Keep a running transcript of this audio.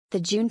The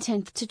June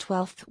 10th to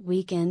 12th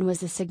weekend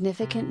was a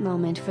significant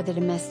moment for the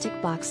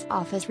domestic box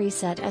office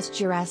reset as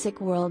Jurassic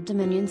World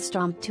Dominion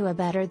stomped to a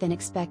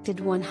better-than-expected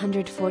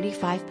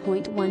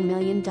 $145.1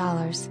 million,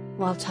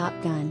 while Top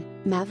Gun: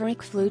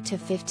 Maverick flew to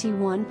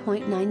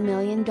 $51.9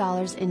 million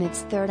in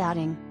its third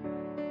outing.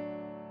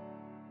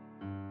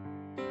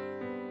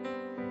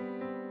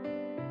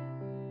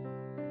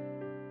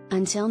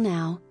 Until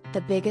now, the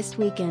biggest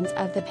weekends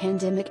of the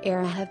pandemic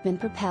era have been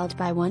propelled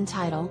by one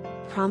title,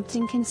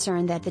 prompting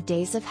concern that the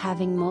days of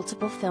having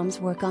multiple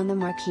films work on the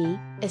marquee,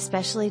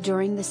 especially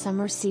during the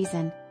summer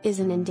season, is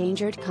an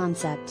endangered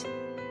concept.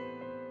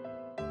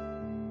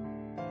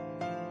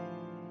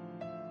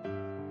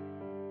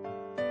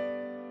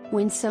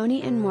 When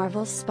Sony and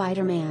Marvel's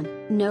Spider-Man: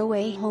 No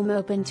Way Home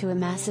opened to a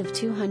massive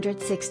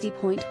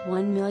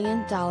 $260.1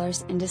 million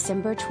in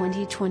December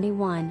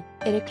 2021,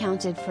 it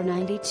accounted for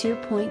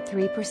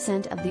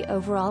 92.3% of the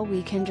overall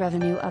weekend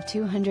revenue of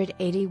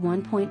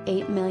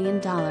 $281.8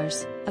 million,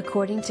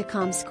 according to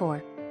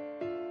ComScore.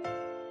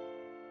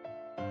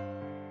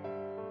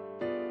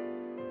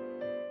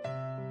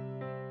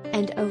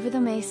 And over the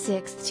May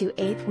 6th to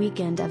 8th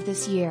weekend of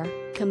this year,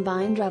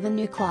 combined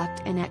revenue clocked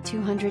in at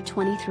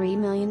 $223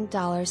 million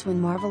when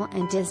Marvel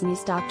and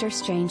Disney's Doctor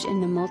Strange in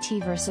the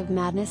Multiverse of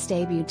Madness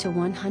debuted to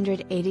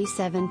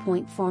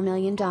 $187.4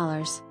 million,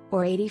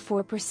 or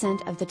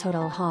 84% of the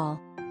total haul.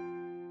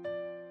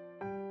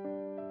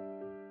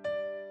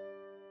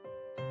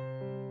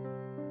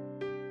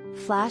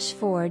 Flash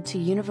forward to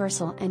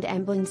Universal and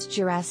Amblin's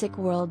Jurassic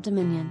World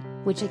Dominion,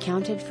 which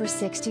accounted for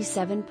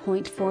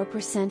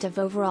 67.4% of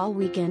overall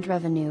weekend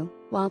revenue,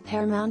 while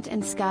Paramount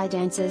and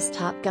Skydance's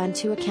Top Gun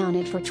 2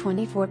 accounted for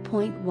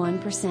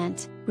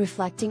 24.1%,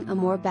 reflecting a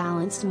more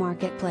balanced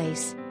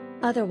marketplace.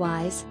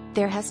 Otherwise,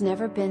 there has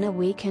never been a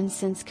weekend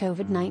since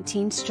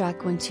COVID-19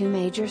 struck when two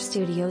major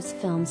studios'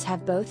 films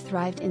have both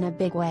thrived in a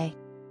big way.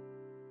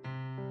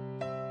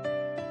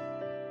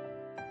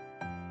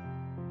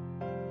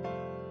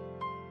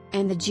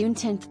 And the June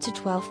 10th to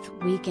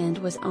 12th weekend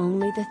was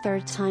only the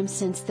third time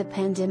since the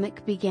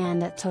pandemic began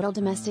that total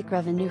domestic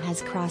revenue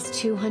has crossed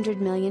 $200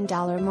 million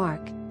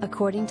mark,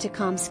 according to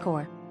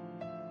ComScore.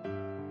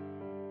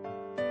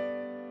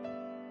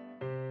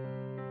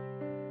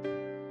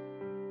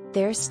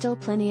 There's still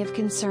plenty of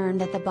concern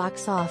that the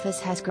box office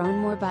has grown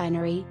more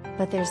binary,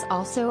 but there's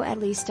also at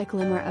least a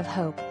glimmer of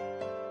hope.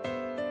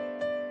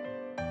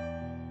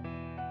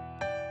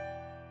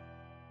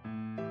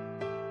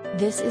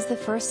 This is the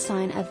first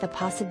sign of the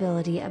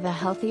possibility of a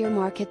healthier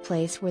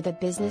marketplace where the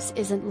business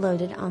isn't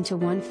loaded onto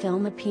one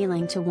film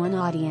appealing to one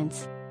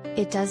audience.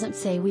 It doesn't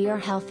say we are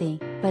healthy,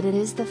 but it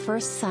is the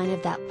first sign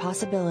of that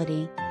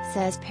possibility,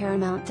 says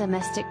Paramount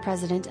Domestic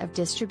President of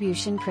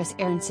Distribution Chris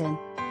Aronson.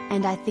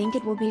 And I think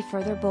it will be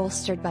further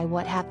bolstered by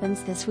what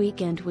happens this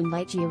weekend when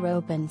Lightyear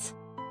opens.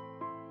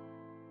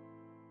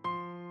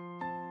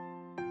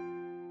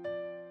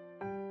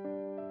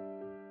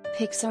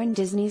 Pixar and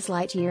Disney's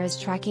Lightyear is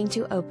tracking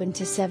to open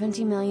to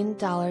 $70 million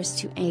to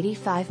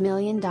 $85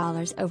 million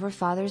over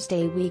Father's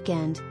Day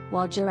weekend,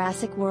 while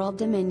Jurassic World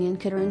Dominion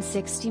could earn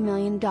 $60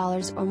 million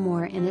or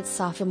more in its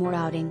sophomore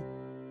outing.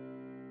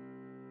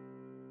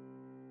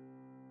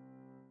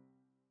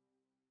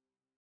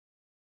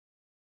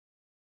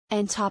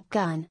 And Top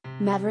Gun: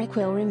 Maverick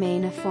will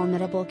remain a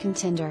formidable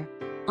contender.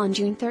 On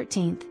June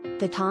 13th,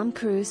 the Tom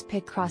Cruise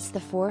pick crossed the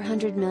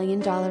 $400 million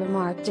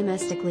mark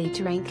domestically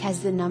to rank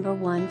as the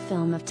 #1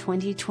 film of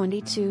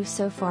 2022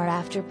 so far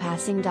after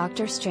passing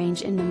Doctor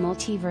Strange in the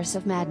Multiverse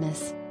of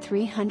Madness,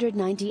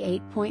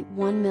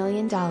 $398.1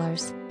 million,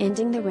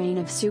 ending the reign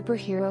of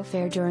superhero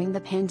fare during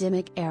the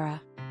pandemic era.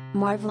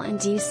 Marvel and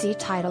DC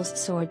titles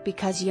soared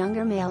because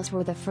younger males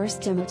were the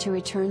first demo to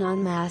return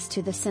en masse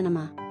to the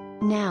cinema.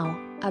 Now,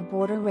 a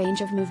broader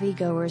range of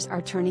moviegoers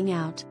are turning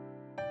out.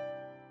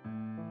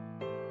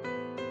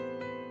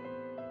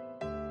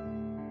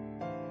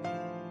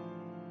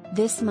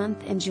 This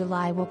month in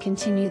July will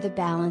continue the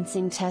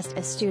balancing test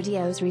as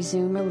studios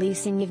resume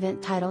releasing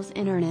event titles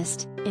in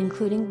earnest,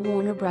 including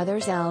Warner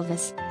Bros.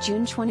 Elvis,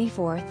 June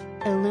 24th,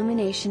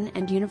 Illumination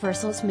and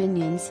Universal's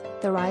Minions: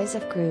 The Rise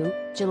of Gru,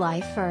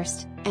 July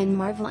 1st, and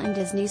Marvel and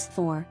Disney's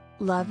Thor: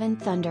 Love and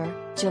Thunder,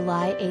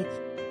 July 8th.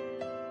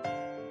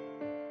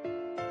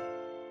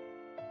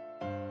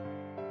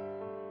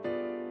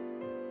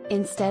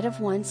 Instead of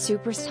one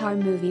superstar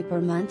movie per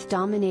month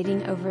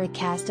dominating over a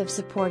cast of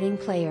supporting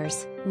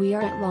players, we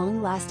are at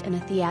long last in a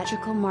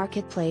theatrical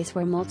marketplace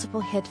where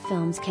multiple hit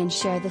films can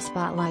share the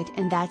spotlight,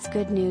 and that's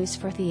good news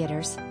for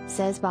theaters,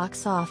 says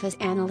box office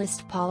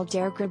analyst Paul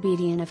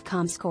Dergrabedian of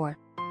ComScore.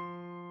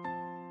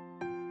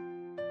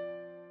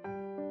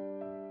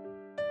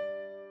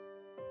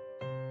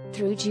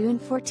 Through June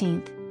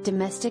 14th,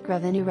 domestic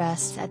revenue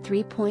rests at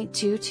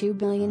 $3.22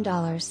 billion,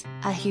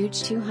 a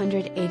huge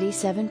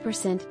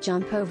 287%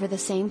 jump over the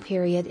same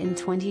period in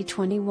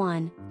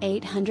 2021,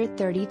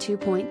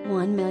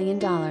 $832.1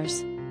 million.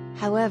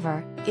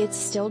 However, it's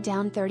still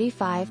down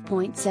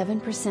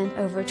 35.7%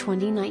 over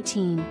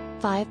 2019,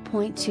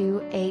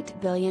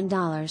 $5.28 billion.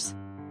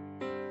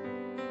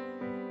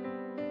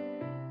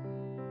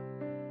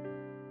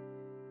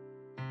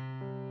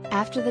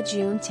 After the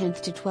June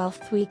 10th to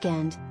 12th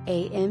weekend,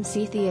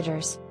 AMC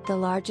Theaters, the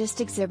largest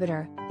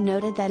exhibitor,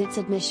 noted that its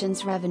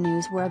admissions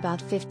revenues were about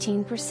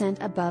 15%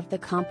 above the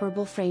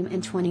comparable frame in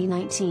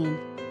 2019.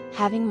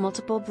 Having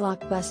multiple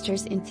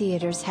blockbusters in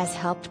theaters has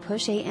helped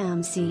push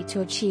AMC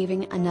to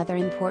achieving another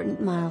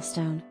important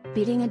milestone,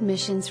 beating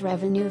admissions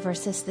revenue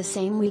versus the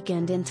same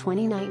weekend in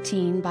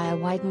 2019 by a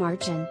wide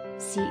margin,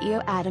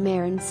 CEO Adam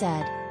Aron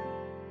said.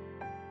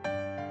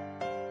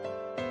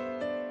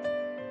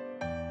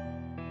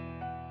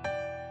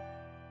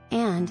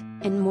 And,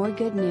 in more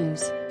good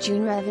news,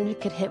 June revenue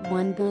could hit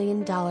 $1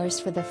 billion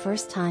for the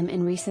first time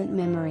in recent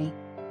memory.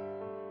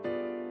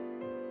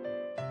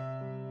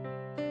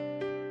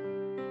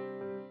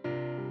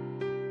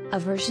 A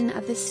version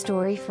of this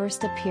story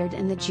first appeared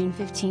in the June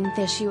 15th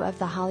issue of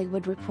The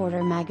Hollywood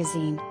Reporter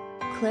magazine.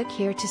 Click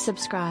here to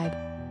subscribe.